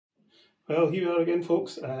Well, here we are again,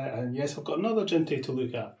 folks, and yes, I've got another Jinty to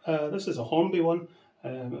look at. This is a Hornby one.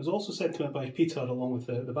 It was also sent to me by Peter along with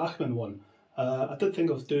the Bachmann one. I did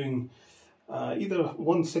think of doing either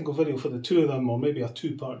one single video for the two of them or maybe a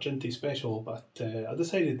two-part Jinty special, but I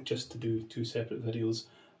decided just to do two separate videos.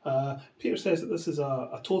 Peter says that this is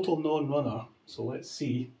a total non-runner, so let's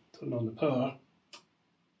see. Turn on the power.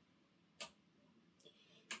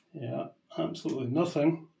 Yeah, absolutely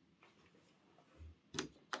nothing.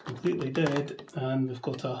 Completely dead, and we've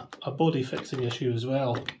got a body fixing issue as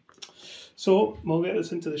well. So we'll get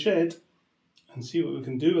this into the shed and see what we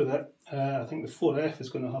can do with it. I think the 4F is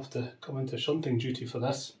going to have to come into shunting duty for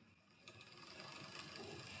this.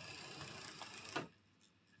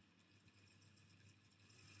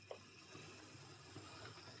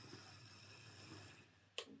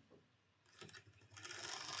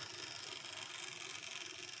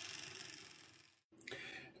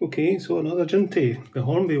 Okay, so another Jinty, the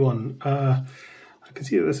Hornby one. I can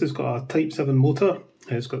see that this has got a Type 7 motor.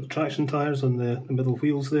 It's got the traction tyres on the middle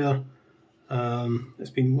wheels there. It's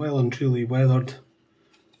been well and truly weathered,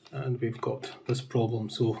 and we've got this problem.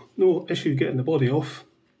 So no issue getting the body off.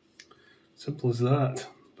 Simple as that.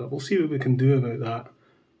 But we'll see what we can do about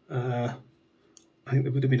that. I think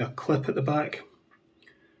there would have been a clip at the back,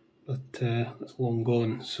 but that's long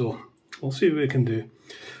gone. So we'll see what we can do.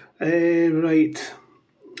 Right.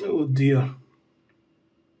 Oh dear.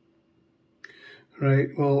 Right,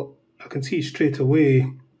 well, I can see straight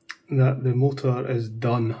away that the motor is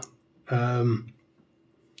done.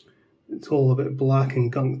 It's all a bit black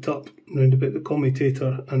and gunked up round about the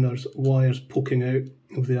commutator, and there's wires poking out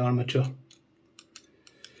of the armature.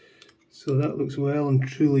 So that looks well and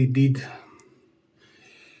truly dead.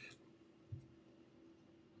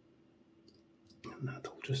 And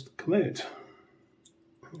that'll just come out.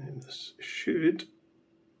 And this should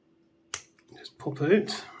just pop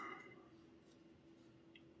out.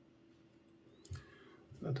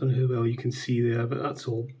 I don't know how well you can see there, but that's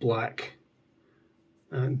all black,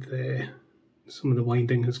 and some of the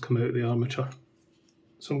winding has come out of the armature.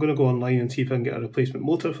 So I'm going to go online and see if I can get a replacement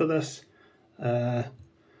motor for this. So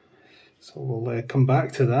we'll come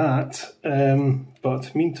back to that,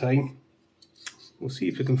 but meantime we'll see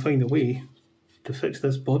if we can find a way to fix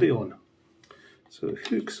this body on. So it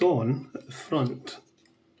hooks on at the front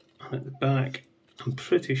and at the back. I'm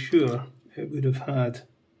pretty sure it would have had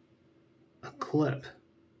a clip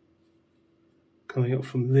coming up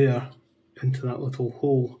from there into that little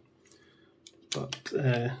hole, but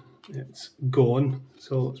it's gone,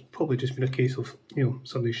 so it's probably just been a case of, you know,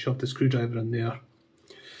 somebody shoved a screwdriver in there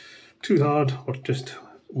too hard or just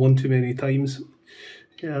one too many times.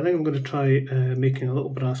 Yeah, I think I'm going to try making a little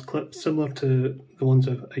brass clip similar to the ones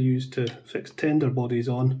I used to fix tender bodies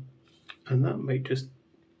on, and that might just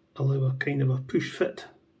allow a kind of a push fit.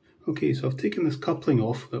 Okay, so I've taken this coupling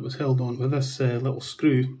off that was held on with this little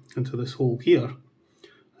screw into this hole here.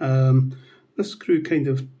 This screw kind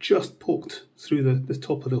of just poked through the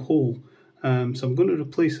top of the hole, so I'm going to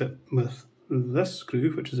replace it with this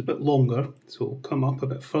screw, which is a bit longer, so it'll come up a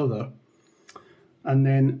bit further. And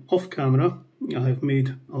then off camera, I have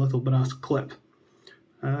made a little brass clip,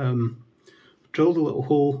 drilled a little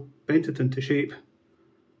hole, bent it into shape,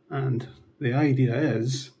 and the idea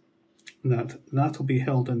is that that'll be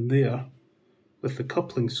held in there with the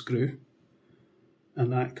coupling screw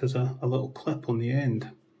and act as a little clip on the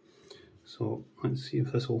end. So let's see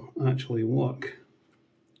if this will actually work.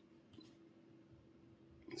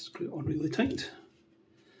 Screw it on really tight,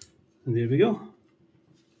 and there we go.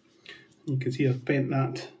 You can see I've bent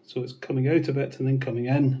that so it's coming out a bit and then coming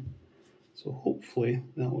in, so hopefully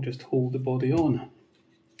that will just hold the body on.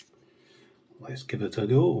 Let's give it a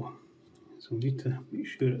go. So we need to make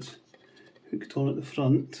sure it's hooked on at the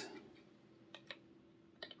front.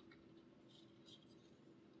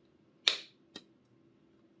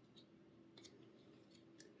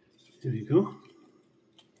 There we go.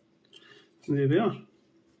 And there we are.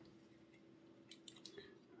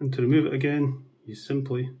 And to remove it again, you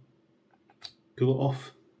simply pull it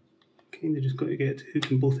off. Kind of just got to get it to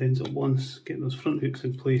hook on both ends at once, get those front hooks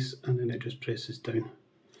in place, and then it just presses down.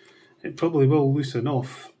 It probably will loosen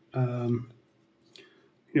off.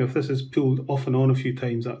 You know, if this is pulled off and on a few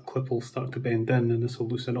times, that clip will start to bend in and this will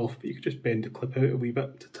loosen off, but you could just bend the clip out a wee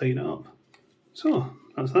bit to tighten it up. So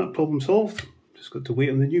that's that problem solved. Just got to wait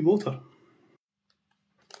on the new motor.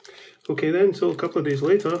 Okay then, so a couple of days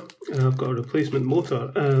later, I've got a replacement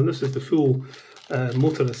motor, and this is the full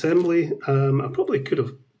motor assembly. I probably could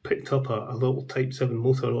have picked up a little Type 7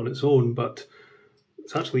 motor on its own, but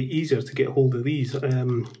it's actually easier to get hold of these. You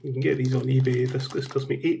can get these on eBay. This cost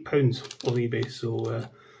me £8 on eBay, so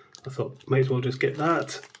I thought might as well just get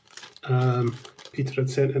that. Peter had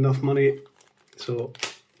sent enough money, so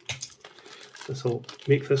this will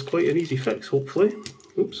make this quite an easy fix, hopefully.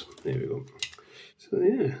 Oops, there we go. So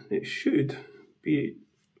yeah, it should be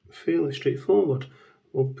fairly straightforward.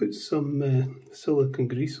 We'll put some silicone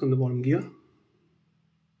grease on the worm gear.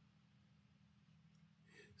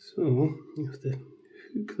 So you have to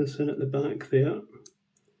hook this in at the back there,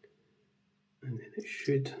 and then it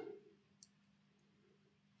should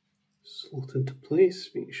slot into place.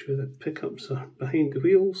 Make sure the pickups are behind the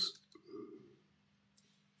wheels.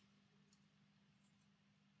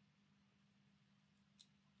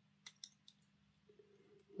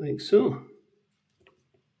 Like so.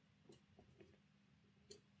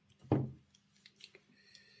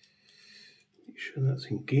 Make sure that's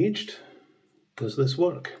engaged. Does this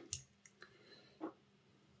work?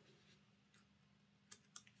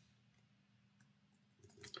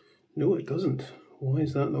 No, it doesn't. Why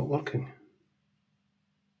is that not working?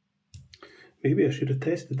 Maybe I should have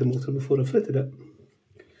tested the motor before I fitted it.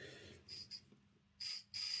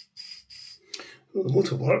 Well, the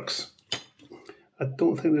motor works. I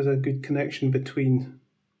don't think there's a good connection between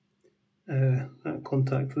that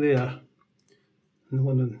contact there and the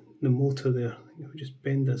one in the motor there. I think if we just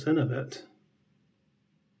bend this in a bit,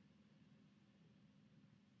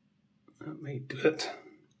 that might do it.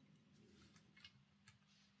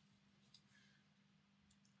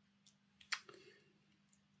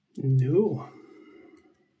 No.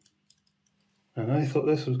 And I thought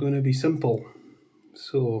this was going to be simple.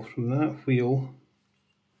 So from that wheel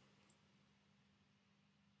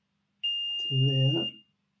to there,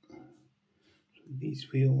 from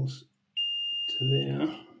these wheels to there.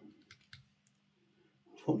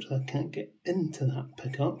 Unfortunately, I can't get into that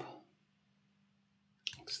pickup.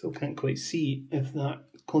 Still can't quite see if that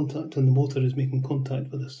contact on the motor is making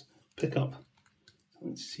contact with this pickup.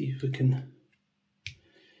 Let's see if we can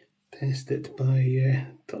test it by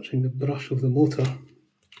touching the brush of the motor.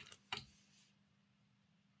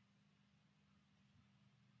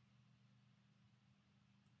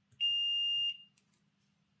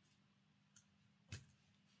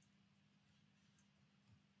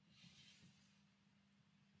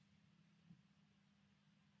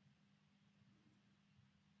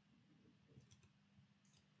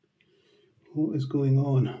 What is going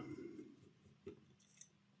on?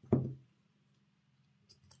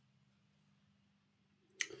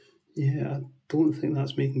 Yeah, I don't think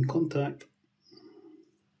that's making contact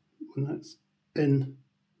when that's in.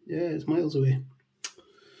 Yeah, it's miles away.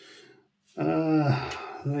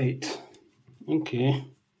 Right. Okay.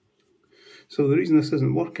 So the reason this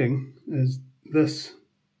isn't working is this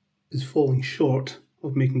is falling short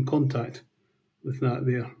of making contact with that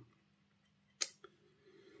there.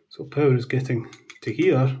 So power is getting to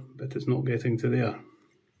here, but it's not getting to there.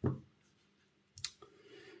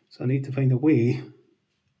 So I need to find a way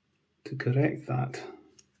to correct that.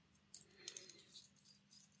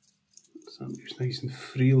 So that moves nice and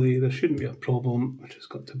freely. There shouldn't be a problem. I've just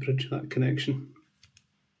got to bridge that connection.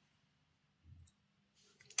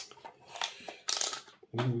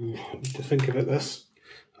 I need to think about this.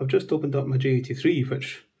 I've just opened up my J83,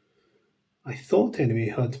 which I thought anyway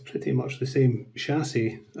had pretty much the same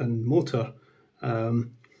chassis and motor.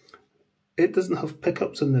 It doesn't have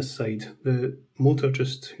pickups on this side. The motor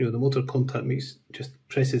just, the motor contact just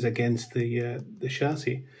presses against the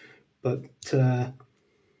chassis. But the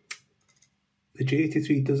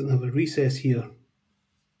J83 doesn't have a recess here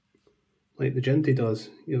like the Jinty does.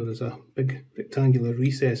 There's a big rectangular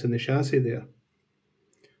recess in the chassis there.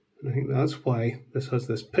 And I think that's why this has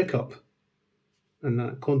this pickup, and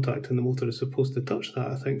that contact in the motor is supposed to touch that,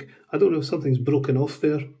 I think. I don't know if something's broken off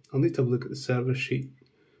there. I'll need to have a look at the service sheet.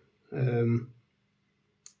 I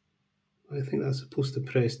think that's supposed to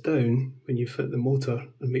press down when you fit the motor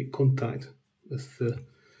and make contact with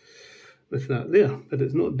that there, but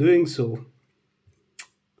it's not doing so.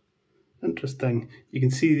 Interesting. You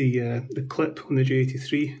can see the clip on the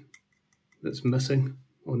J83 that's missing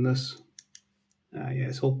on this. Yeah,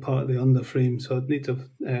 it's all part of the underframe, so I'd need to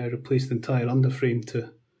replace the entire underframe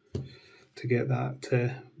to get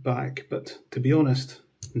that back. But to be honest,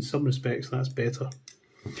 in some respects, that's better.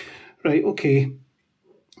 Right, okay.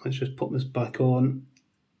 Let's just pop this back on.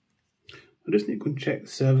 I just need to go and check the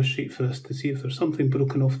service sheet first to see if there's something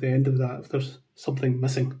broken off the end of that, if there's something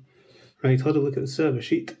missing. Right, had a look at the service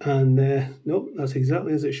sheet, and nope, that's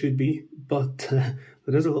exactly as it should be, but there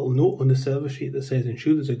is a little note on the service sheet that says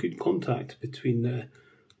ensure there's a good contact between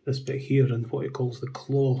this bit here and what it calls the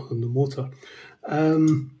claw on the motor.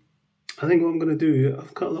 I think what I'm going to do,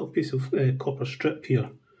 I've cut a little piece of copper strip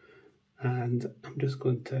here, and I'm just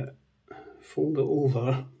going to fold it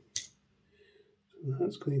over. So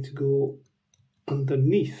that's going to go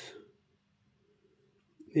underneath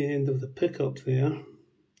the end of the pickup there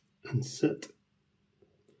and sit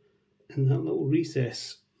in that little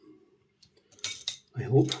recess, I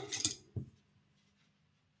hope.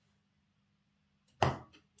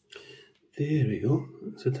 There we go,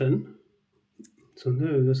 that's it in. So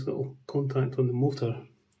now this little contact on the motor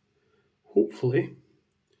hopefully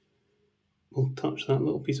will touch that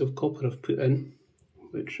little piece of copper I've put in,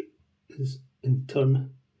 which is in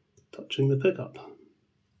turn touching the pickup.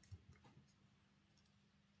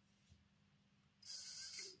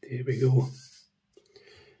 There we go.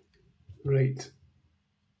 Right,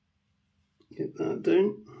 get that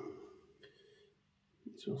down.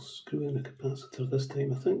 So I'll screw in a capacitor this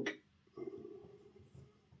time, I think.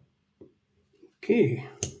 Okay.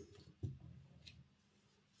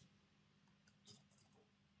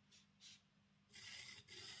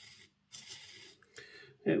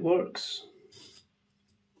 It works.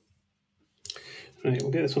 Right,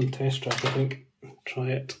 we'll get this on test track, I think. Try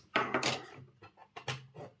it.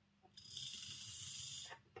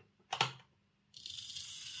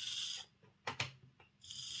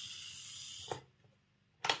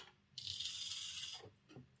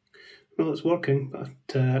 Well, it's working, but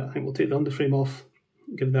I think we'll take the underframe off,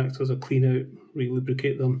 give the axles a clean out,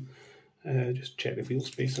 re-lubricate them, just check the wheel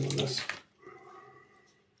spacing on this.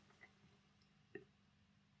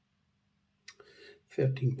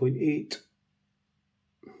 13.8,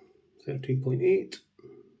 13.8,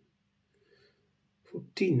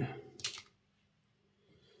 14. It's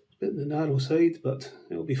a bit on the narrow side, but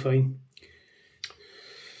it'll be fine.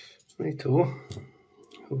 Righto,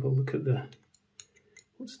 have a look at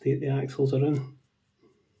what state the axles are in.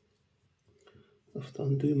 I have to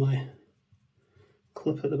undo my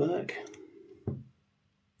clip at the back.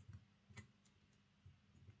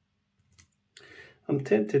 I'm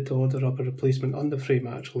tempted to order up a replacement underframe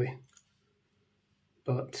actually,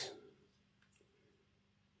 but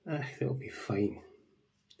they'll be fine.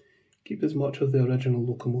 Keep as much of the original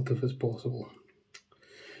locomotive as possible.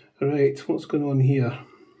 Right, what's going on here?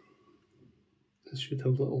 This should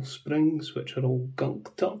have little springs which are all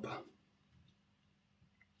gunked up.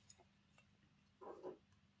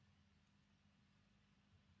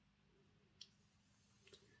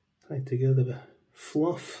 Tied together with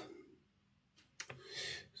fluff.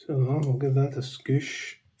 So I'll give that a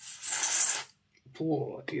scoosh.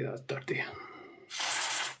 Oh dear, that's dirty.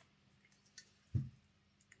 In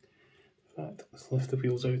fact, let's lift the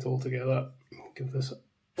wheels out altogether. Give this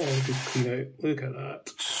all a good clean out. Look at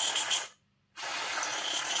that.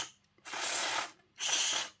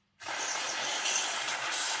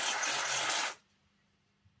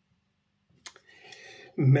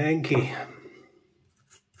 Manky.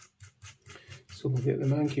 So we'll get the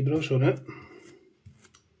manky brush on it.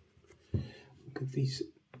 Give these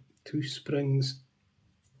two springs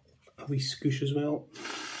a wee scoosh as well.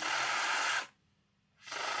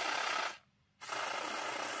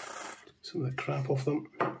 Some of the crap off them.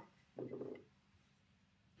 And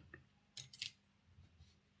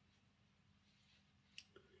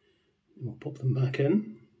we'll pop them back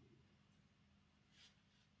in.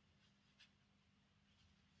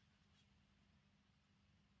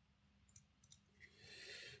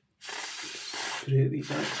 Create these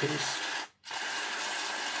axles.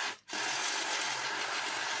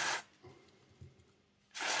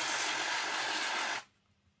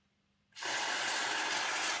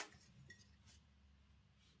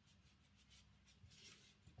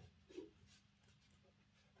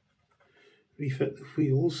 Refit the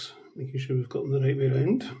wheels, making sure we've got them the right way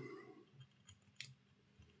around.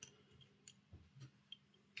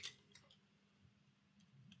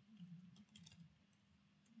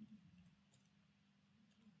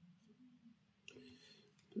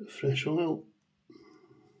 Bit of fresh oil.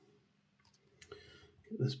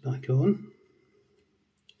 Get this back on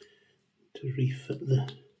to refit the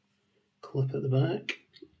clip at the back.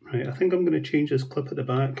 Right, I think I'm going to change this clip at the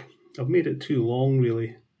back. I've made it too long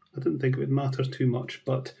really. I didn't think it would matter too much,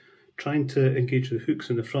 but trying to engage the hooks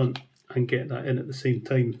in the front and get that in at the same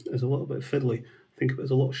time is a little bit fiddly. I think if it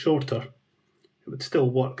was a lot shorter, it would still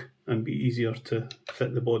work and be easier to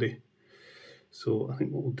fit the body. So I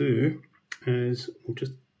think what we'll do is we'll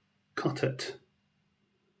just cut it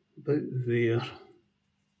about there.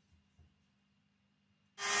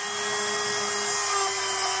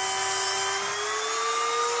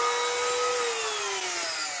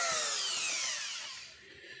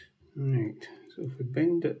 Right, so if we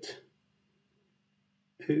bend it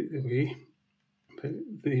out the way, about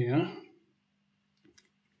there,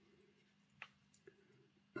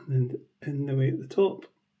 and then in the way at the top,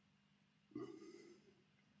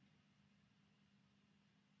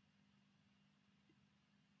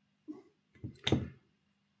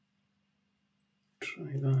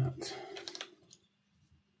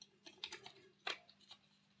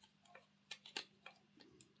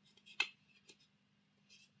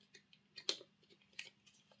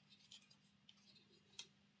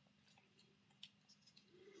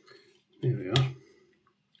 There we are.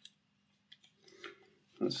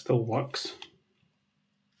 That still works.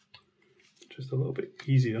 Just a little bit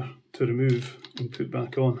easier to remove and put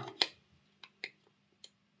back on.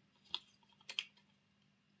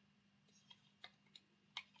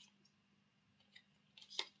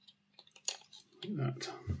 Like that.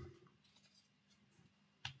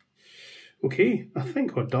 Okay, I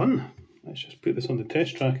think we're done. Let's just put this on the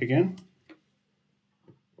test track again.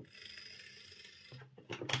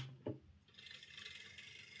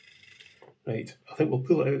 Right, I think we'll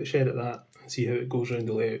pull it out of the shed at that and see how it goes around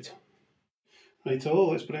the layout. Right, so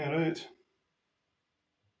let's bring her out.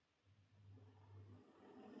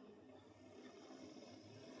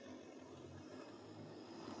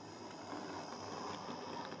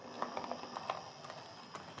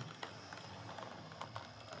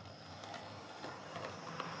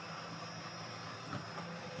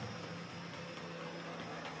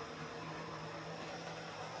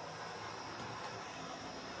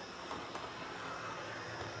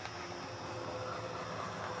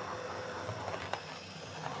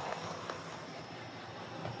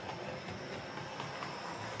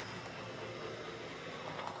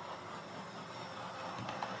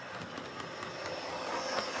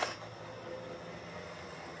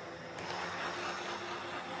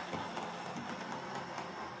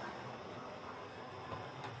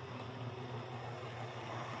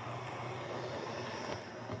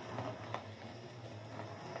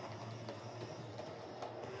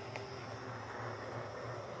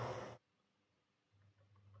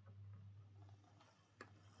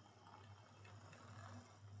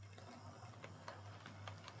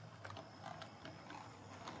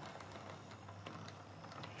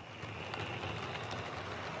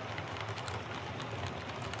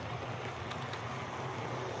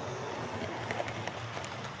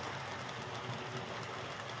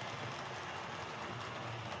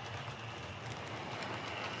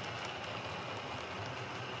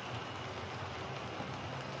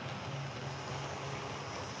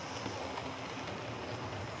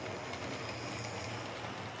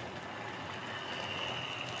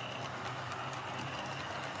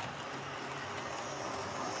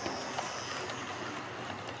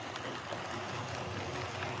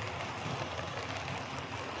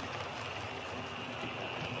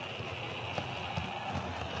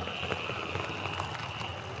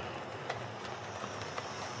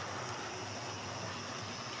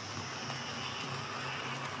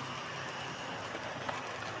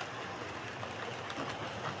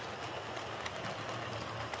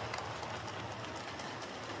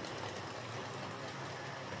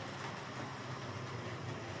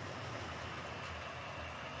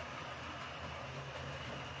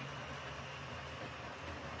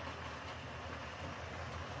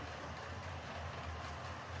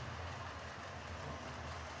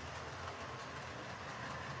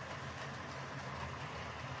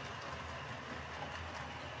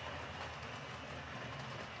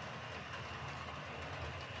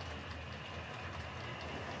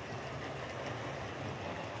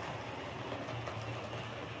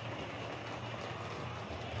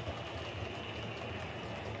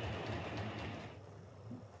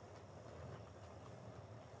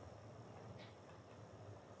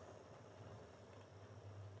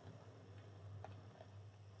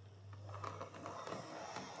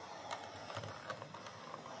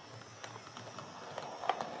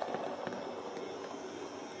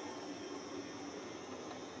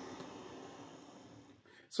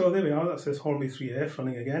 So there we are, that's this Hornby 3F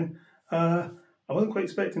running again. I wasn't quite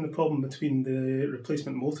expecting the problem between the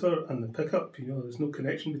replacement motor and the pickup. You know, there's no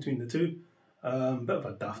connection between the two. Bit of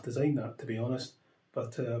a daft design that, to be honest,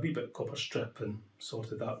 but a wee bit of copper strip and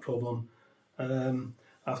sorted that problem.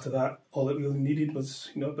 After that, all it really needed was,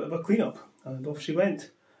 you know, a bit of a clean-up, and off she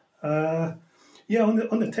went. Yeah,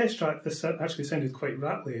 on the test track, this actually sounded quite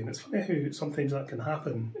rattly, and it's funny how sometimes that can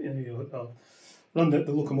happen. You know, run the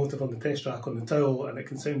locomotive on the test track on the towel and it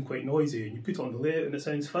can sound quite noisy, and you put it on the layout and it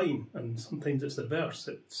sounds fine, and sometimes it's the reverse.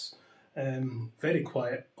 It's very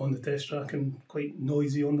quiet on the test track and quite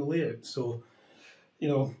noisy on the layout. So, you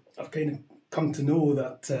know, I've kind of come to know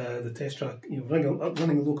that the test track, you know,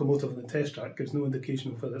 running a locomotive on the test track gives no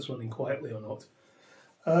indication of whether it's running quietly or not.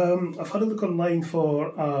 I've had a look online for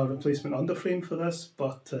a replacement underframe for this,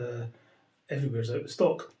 but everywhere's out of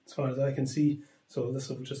stock as far as I can see. So this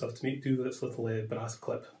will just have to make do with its little brass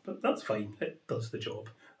clip, but that's fine, it does the job.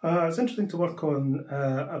 It's interesting to work on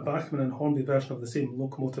a Bachmann and Hornby version of the same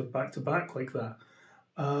locomotive back to back like that.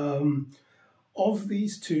 Of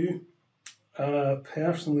these two,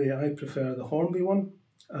 personally I prefer the Hornby one.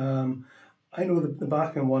 I know the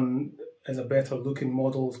Bachmann one is a better looking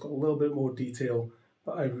model, it's got a little bit more detail,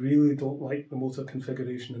 but I really don't like the motor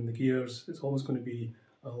configuration in the gears. It's always going to be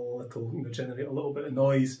a little, generate a little bit of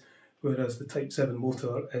noise, whereas the Type 7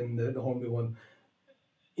 motor in the Hornby one,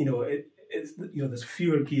 it's there's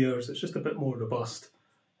fewer gears, it's just a bit more robust.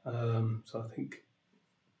 So I think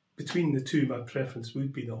between the two, my preference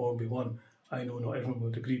would be the Hornby one. I know not everyone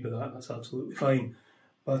would agree with that, that's absolutely fine.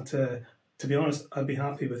 But to be honest, I'd be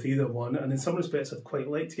happy with either one, and in some respects I'd quite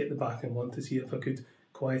like to get the Bachmann one to see if I could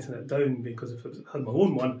quieten it down, because if I had my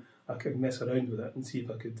own one, I could mess around with it and see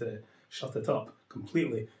if I could shut it up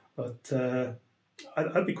completely. But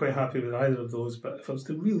I'd be quite happy with either of those, but if I was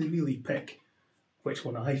to really, really pick which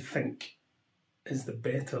one I think is the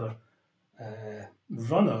better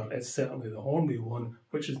runner, it's certainly the Hornby one.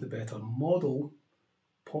 Which is the better model?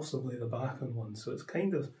 Possibly the Bachmann one. So it's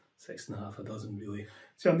kind of 6.5 a dozen really.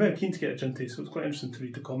 So I'm very keen to get a Jinty, so it's quite interesting to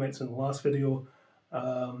read the comments in the last video.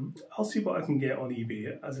 I'll see what I can get on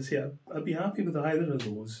eBay. As I say, I'd be happy with either of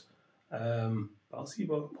those. But I'll see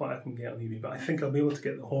what I can get on eBay. But I think I'll be able to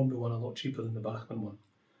get the Hornby one a lot cheaper than the Bachmann one.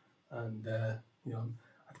 And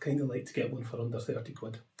I'd kind of like to get one for under 30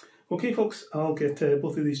 quid. Okay folks, I'll get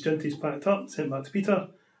both of these Jintys packed up, sent back to Peter,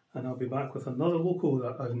 and I'll be back with another loco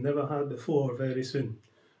that I've never had before very soon.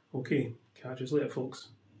 Okay, catch you later folks.